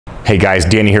Hey guys,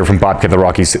 Danny here from Bobcat the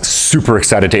Rockies. Super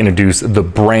excited to introduce the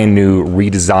brand new,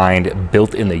 redesigned,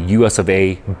 built in the US of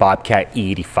A Bobcat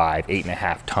E85,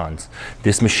 8.5 tons.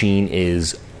 This machine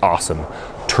is awesome.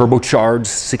 Turbocharged,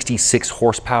 66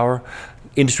 horsepower,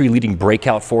 industry-leading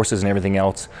breakout forces and everything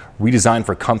else, redesigned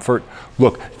for comfort.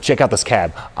 Look, check out this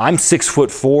cab. I'm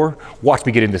 6'4". Watch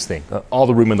me get in this thing. All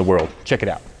the room in the world. Check it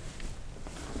out.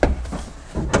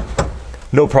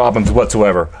 No problems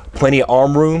whatsoever. Plenty of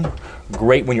arm room.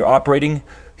 Great when you're operating.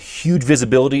 Huge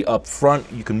visibility up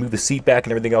front. You can move the seat back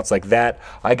and everything else like that.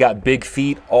 I got big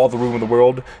feet, all the room in the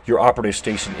world. Your operator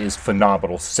station is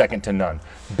phenomenal, second to none.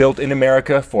 Built in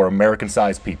America for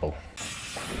American-sized people.